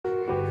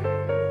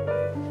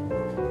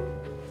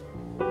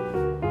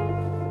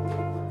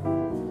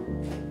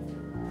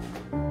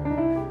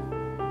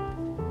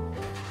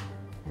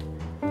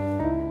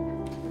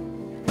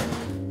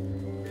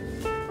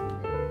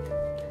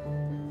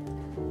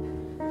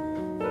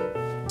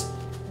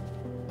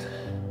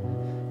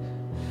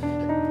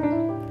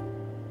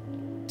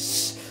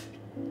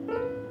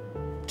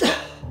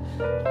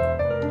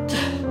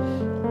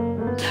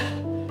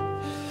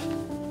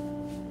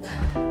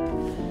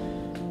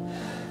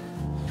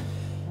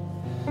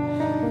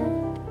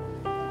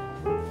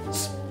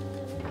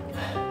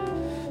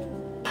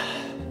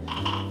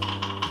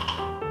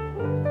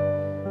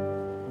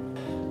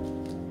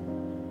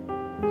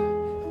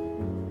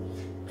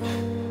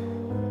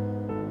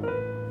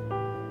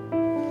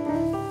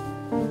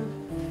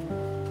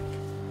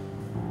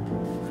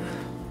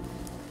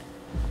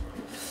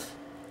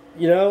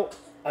You know,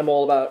 I'm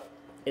all about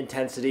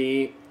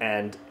intensity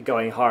and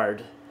going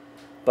hard,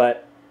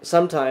 but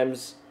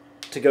sometimes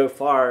to go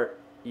far,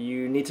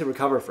 you need to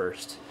recover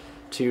first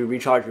to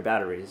recharge your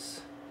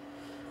batteries.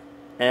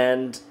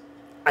 And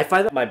I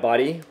find that my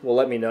body will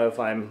let me know if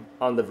I'm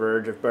on the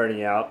verge of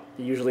burning out.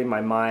 Usually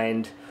my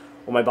mind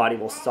or my body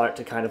will start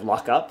to kind of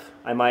lock up.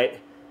 I might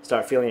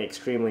start feeling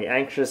extremely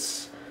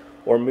anxious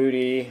or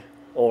moody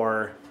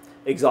or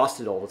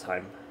exhausted all the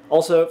time.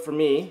 Also, for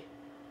me,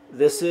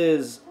 this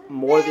is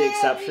more the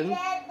exception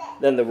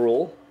than the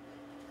rule.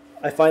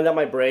 I find that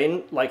my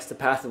brain likes the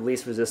path of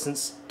least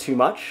resistance too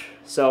much,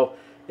 so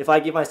if I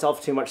give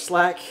myself too much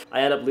slack,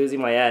 I end up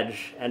losing my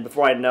edge, and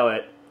before I know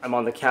it, I'm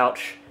on the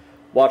couch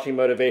watching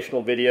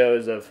motivational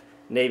videos of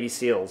Navy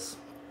SEALs.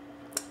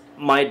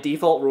 My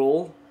default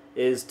rule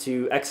is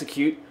to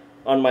execute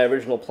on my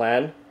original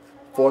plan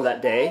for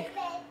that day,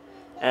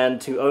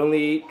 and to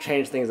only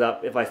change things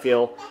up if I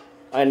feel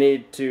I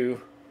need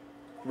to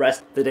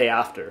rest the day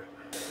after.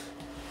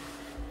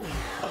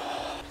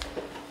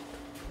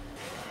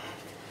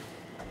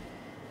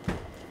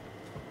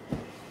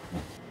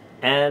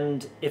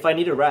 And if I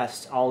need a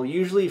rest, I'll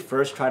usually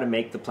first try to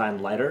make the plan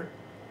lighter.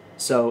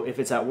 So if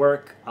it's at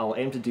work, I'll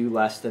aim to do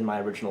less than my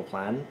original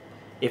plan.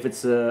 If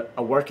it's a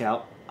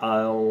workout,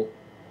 I'll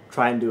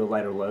try and do a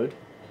lighter load.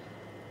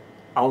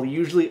 I'll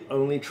usually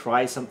only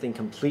try something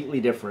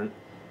completely different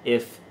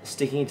if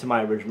sticking to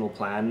my original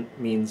plan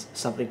means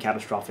something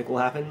catastrophic will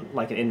happen,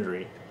 like an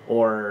injury,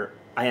 or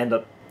I end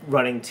up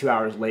running 2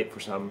 hours late for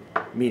some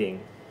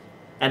meeting.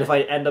 And if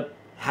I end up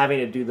having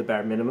to do the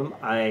bare minimum,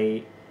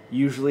 I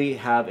usually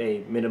have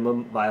a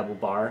minimum viable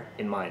bar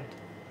in mind.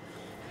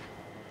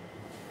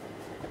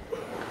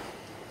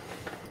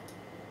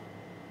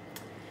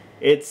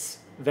 It's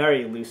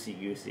very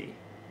loosey-goosey.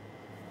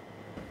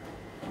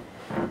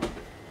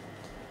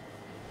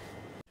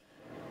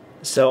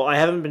 So I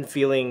haven't been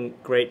feeling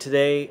great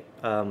today.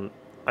 I'm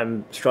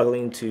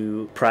struggling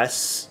to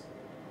press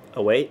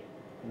a weight,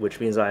 which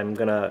means I'm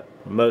gonna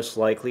most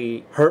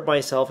likely hurt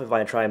myself if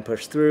I try and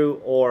push through,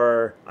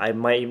 or I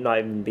might not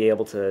even be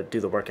able to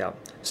do the workout.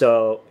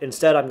 So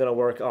instead I'm gonna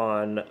work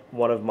on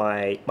one of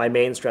my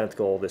main strength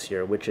goal this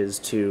year, which is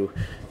to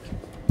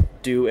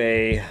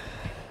do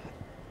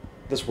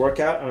this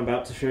workout I'm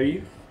about to show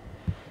you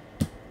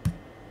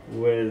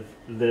with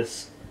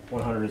this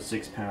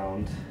 106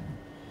 pound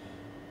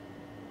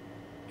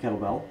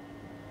kettlebell.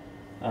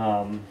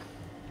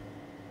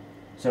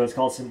 So it's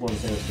called Simple and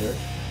Sinister.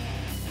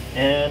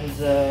 And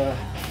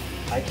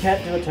I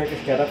can't do a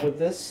Turkish get-up with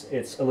this.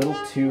 It's a little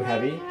too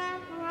heavy.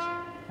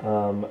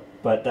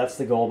 But that's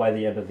the goal by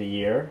the end of the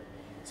year.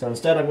 So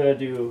instead I'm going to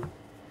do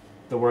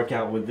the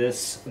workout with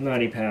this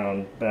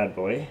 90-pound bad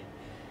boy.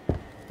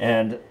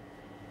 And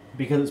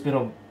because it's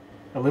been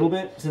a little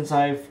bit since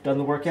I've done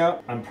the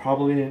workout, I'm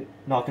probably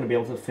not going to be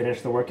able to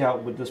finish the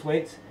workout with this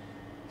weight.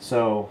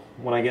 So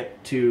when I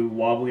get too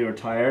wobbly or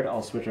tired,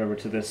 I'll switch over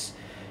to this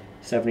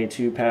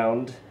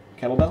 72-pound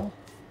kettlebell.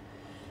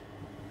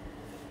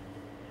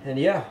 And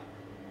yeah,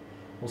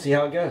 we'll see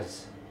how it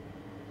goes.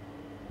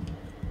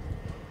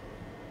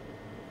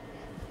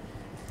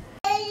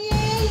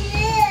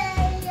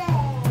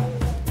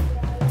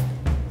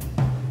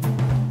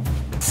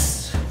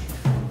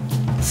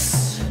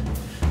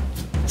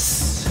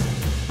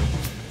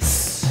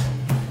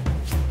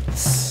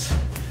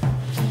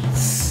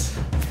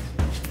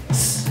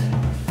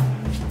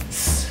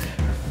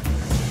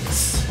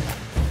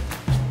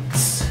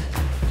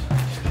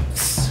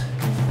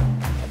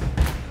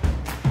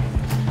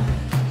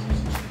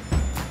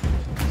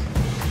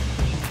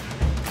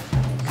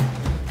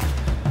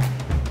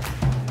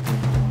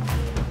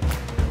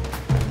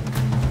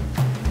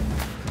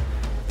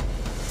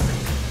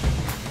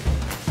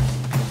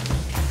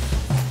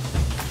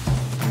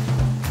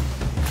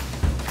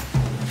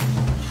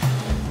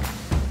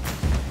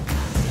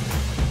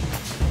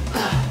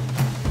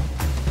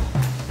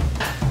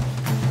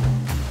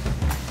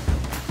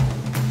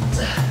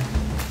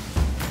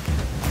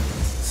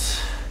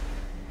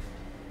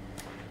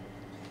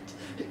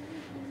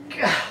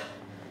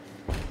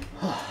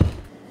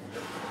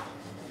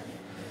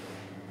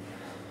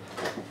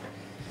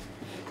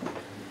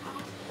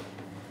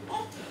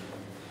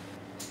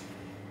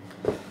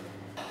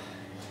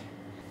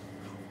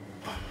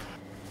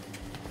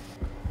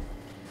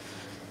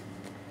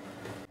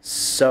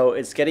 So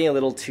it's getting a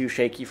little too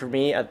shaky for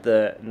me at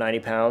the 90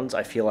 pounds.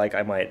 I feel like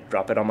I might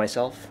drop it on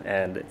myself,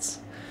 and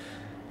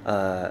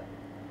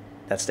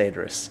that's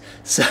dangerous.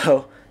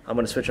 So I'm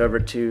gonna switch over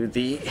to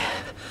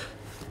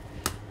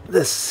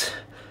this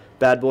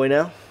bad boy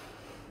now.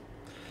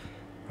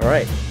 All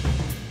right.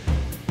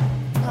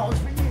 That one's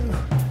for you.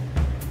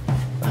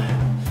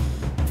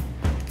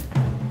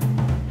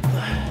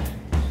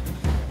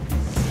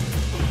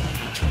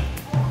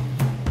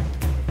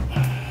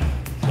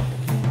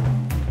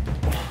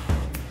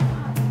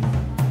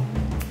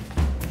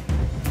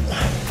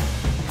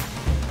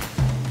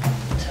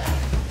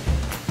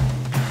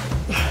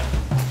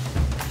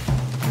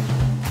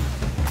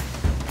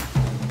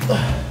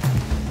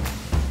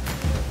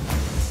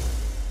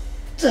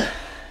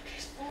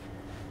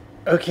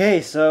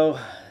 Okay, so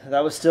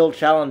that was still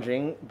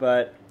challenging,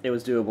 but it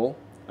was doable.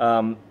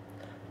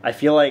 I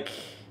feel like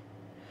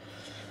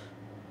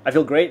I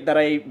feel great that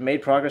I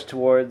made progress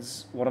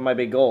towards one of my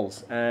big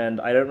goals, and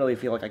I don't really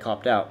feel like I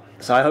copped out.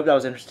 So I hope that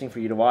was interesting for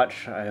you to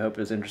watch. I hope it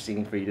was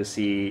interesting for you to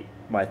see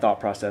my thought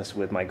process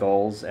with my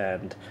goals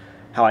and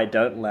how I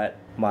don't let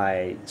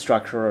my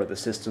structure or the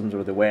systems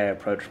or the way I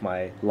approach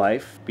my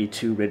life be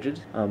too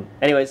rigid.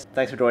 Anyways,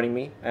 thanks for joining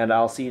me, and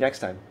I'll see you next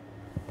time.